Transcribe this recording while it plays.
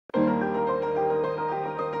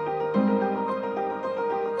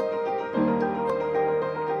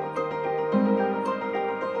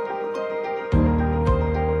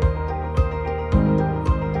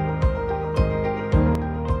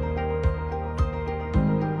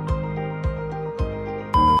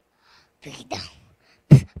Break it down.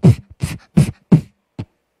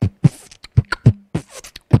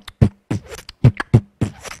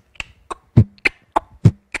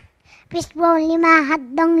 Fishbone 5,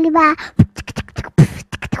 hotdog 5.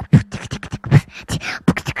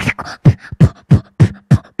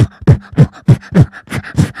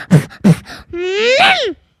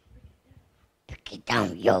 Break it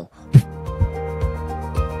down, yo.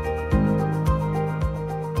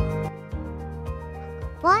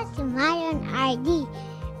 Po si Marion R.D.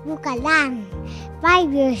 Bukalan,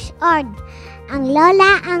 5 years old. Ang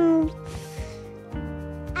lola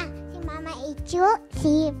si Mama Ichu,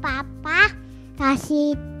 si Papa,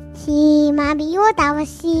 si Mami Yu,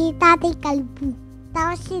 tapos si Tatay Kalbu,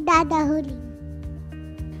 tapos si Dada Huling.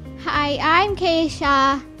 Hi, I'm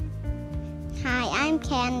Keisha. Hi, I'm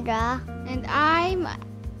Kendra. And I'm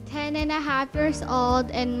 10.5 years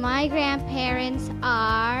old, and my grandparents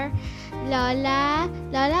are Lola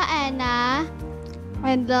Anna,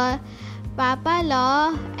 and Papa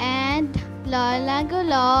Lo, and Lola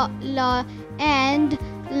Gulo, and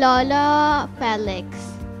Lola Felix.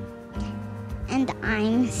 And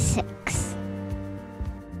I'm 6.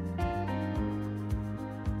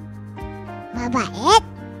 Mabait,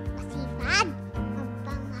 masipag,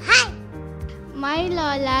 magpamahal. My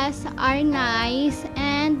lolas are nice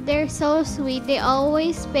and they're so sweet. They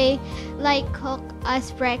always cook us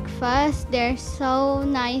breakfast. They're so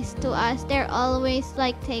nice to us. They're always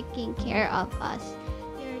taking care of us.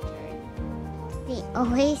 Your turn. They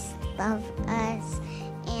always love us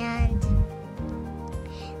and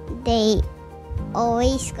they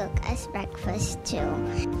always cook us breakfast too.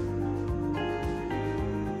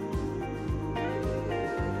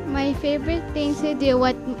 My favorite thing to do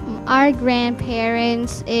with our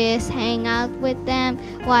grandparents is hang out with them,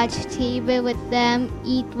 watch TV with them,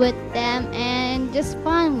 eat with them, and just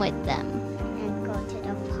fun with them. And go to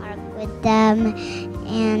the park with them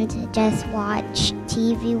and just watch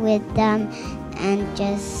TV with them and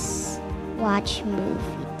just watch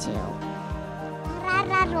movie too.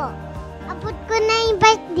 Rararo, abot ko na yung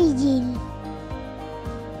birthday, Jill.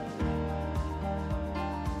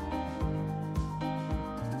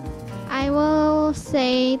 I will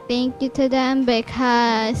say thank you to them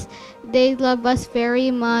because they love us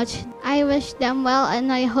very much. I wish them well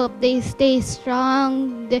and I hope they stay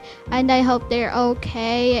strong and I hope they're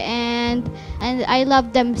okay and I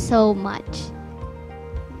love them so much.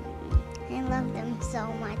 I love them so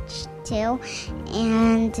much too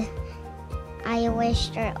and I wish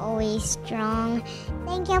they're always strong.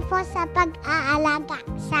 Thank you po sa pag-aalaga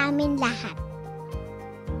sa amin lahat.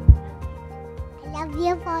 I love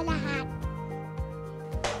you po lahat.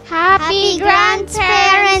 Happy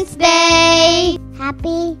Grandparents Day!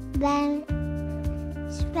 Happy Grandparents